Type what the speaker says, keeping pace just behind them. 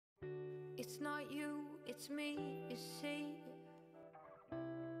not you, it's me, you see.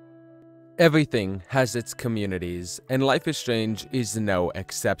 Everything has its communities, and Life is Strange is no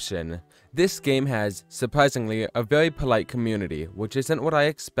exception. This game has, surprisingly, a very polite community, which isn't what I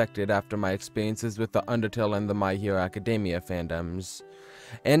expected after my experiences with the Undertale and the My Hero Academia fandoms.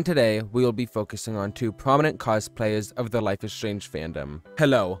 And today, we will be focusing on two prominent cosplayers of the Life is Strange fandom.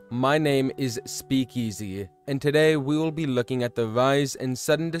 Hello, my name is Speakeasy, and today we will be looking at the rise and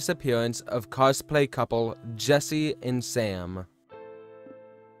sudden disappearance of cosplay couple Jessy and Sam.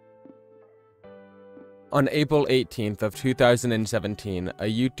 On April 18th of 2017, a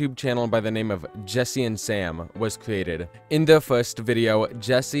YouTube channel by the name of Jessy&Sam was created. In their first video,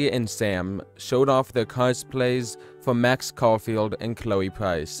 Jessy and Sam showed off their cosplays for Max Caulfield and Chloe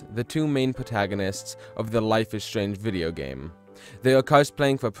Price, the two main protagonists of the Life is Strange video game. They are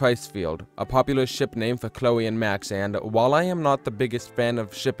cosplaying for Pricefield, a popular ship name for Chloe and Max, and while I am not the biggest fan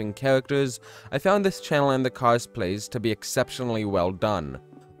of shipping characters, I found this channel and the cosplays to be exceptionally well done.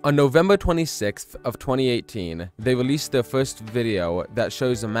 On November 26th of 2018, they released their first video that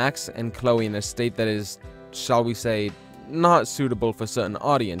shows Max and Chloe in a state that is, shall we say, not suitable for certain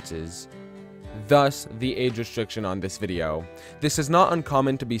audiences. Thus, the age restriction on this video. This is not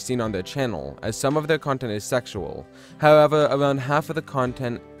uncommon to be seen on their channel, as some of their content is sexual. However, around half of the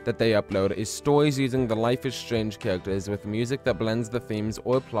content that they upload is stories using the Life is Strange characters with music that blends the themes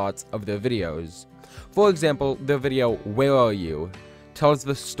or plots of their videos. For example, their video, Where Are You?, tells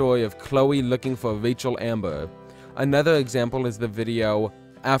the story of Chloe looking for Rachel Amber. Another example is the video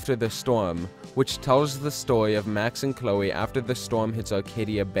After the Storm, which tells the story of Max and Chloe after the storm hits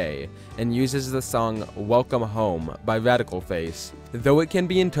Arcadia Bay, and uses the song Welcome Home by Radical Face. Though it can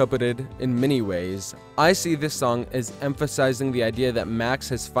be interpreted in many ways, I see this song as emphasizing the idea that Max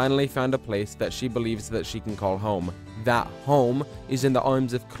has finally found a place that she believes that she can call home. That home is in the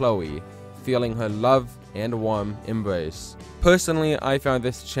arms of Chloe, feeling her love and warm embrace. Personally, I found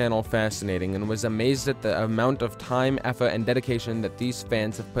this channel fascinating and was amazed at the amount of time, effort, and dedication that these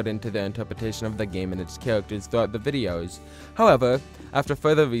fans have put into their interpretation of the game and its characters throughout the videos. However, after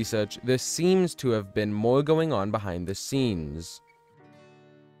further research, there seems to have been more going on behind the scenes.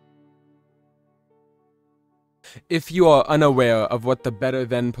 If you are unaware of what the Better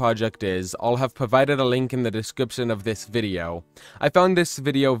Than project is, I'll have provided a link in the description of this video. I found this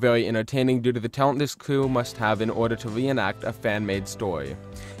video very entertaining due to the talent this crew must have in order to reenact a fan-made story.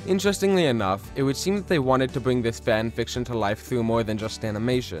 Interestingly enough, it would seem that they wanted to bring this fan fiction to life through more than just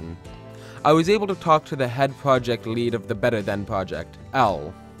animation. I was able to talk to the head project lead of the Better Than project,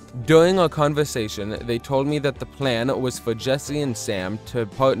 Elle. During our conversation, they told me that the plan was for Jessy and Sam to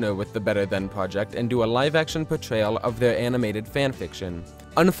partner with the Better Than project and do a live-action portrayal of their animated fanfiction.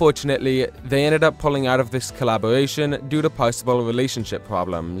 Unfortunately, they ended up pulling out of this collaboration due to possible relationship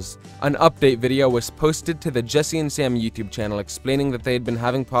problems. An update video was posted to the Jessy and Sam YouTube channel explaining that they had been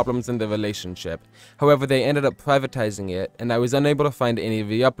having problems in their relationship. However, they ended up privatizing it, and I was unable to find any of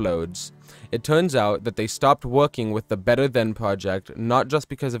the uploads. It turns out that they stopped working with the Better Than project not just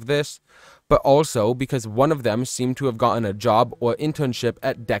because of this, but also because one of them seemed to have gotten a job or internship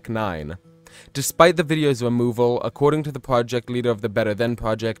at Deck 9. Despite the video's removal, according to the project leader of the Better Than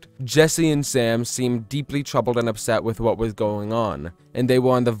project, Jessy and Sam seemed deeply troubled and upset with what was going on, and they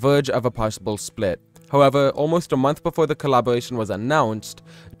were on the verge of a possible split. However, almost a month before the collaboration was announced,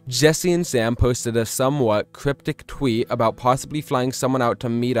 Jessy and Sam posted a somewhat cryptic tweet about possibly flying someone out to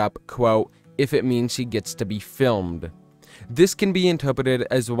meet up, quote, if it means she gets to be filmed. This can be interpreted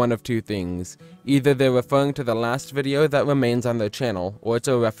as one of two things. Either they're referring to the last video that remains on their channel, or it's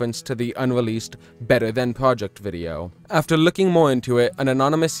a reference to the unreleased Better Than project video. After looking more into it, an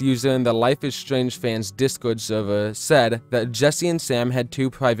anonymous user in the Life is Strange fans Discord server said that Jessy and Sam had two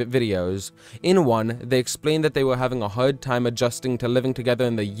private videos. In one, they explained that they were having a hard time adjusting to living together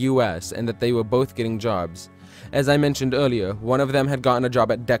in the US and that they were both getting jobs. As I mentioned earlier, one of them had gotten a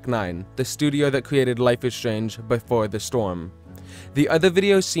job at Deck 9, the studio that created Life is Strange before the storm. The other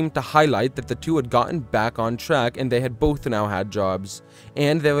videos seemed to highlight that the two had gotten back on track and they had both now had jobs,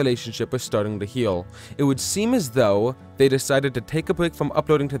 and their relationship was starting to heal. It would seem as though they decided to take a break from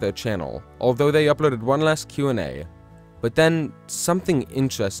uploading to their channel, although they uploaded one last Q&A. But then, something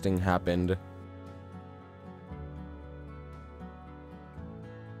interesting happened.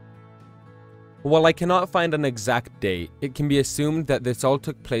 While I cannot find an exact date, it can be assumed that this all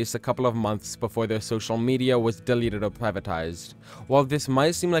took place a couple of months before their social media was deleted or privatized. While this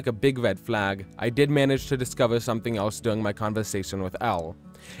might seem like a big red flag, I did manage to discover something else during my conversation with Elle.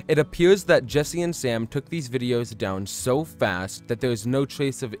 It appears that Jessy and Sam took these videos down so fast that there is no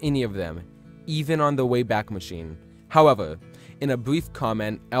trace of any of them, even on the Wayback Machine. However, In a brief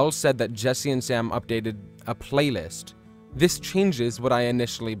comment, Elle said that Jessy and Sam updated a playlist. This changes what I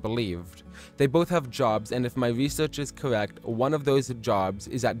initially believed. They both have jobs, and if my research is correct, one of those jobs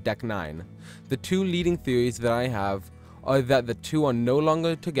is at Deck 9. The two leading theories that I have are that the two are no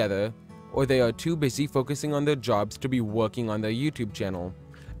longer together, or they are too busy focusing on their jobs to be working on their YouTube channel.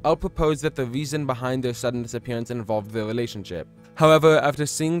 Elle proposed that the reason behind their sudden disappearance involved their relationship. However, after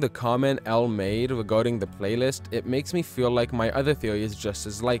seeing the comment Elle made regarding the playlist, it makes me feel like my other theory is just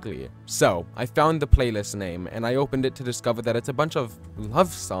as likely. So, I found the playlist name, and I opened it to discover that it's a bunch of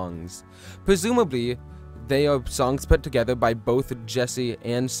love songs. Presumably, they are songs put together by both Jessy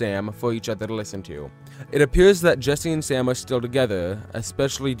and Sam for each other to listen to. It appears that Jessy and Sam are still together,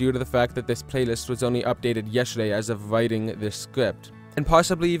 especially due to the fact that this playlist was only updated yesterday as of writing this script, and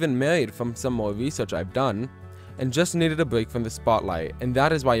possibly even married from some more research I've done, and just needed a break from the spotlight, and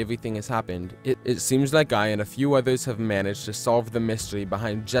that is why everything has happened. It seems like I and a few others have managed to solve the mystery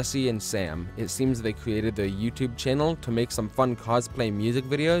behind Jessy and Sam. It seems they created their YouTube channel to make some fun cosplay music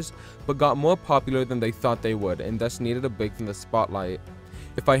videos, but got more popular than they thought they would, and thus needed a break from the spotlight.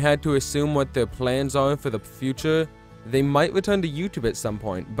 If I had to assume what their plans are for the future, they might return to YouTube at some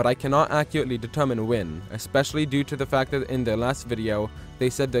point, but I cannot accurately determine when, especially due to the fact that in their last video,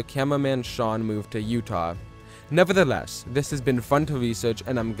 they said their cameraman Sean moved to Utah. Nevertheless, this has been fun to research,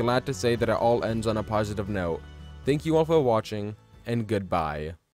 and I'm glad to say that it all ends on a positive note. Thank you all for watching, and goodbye.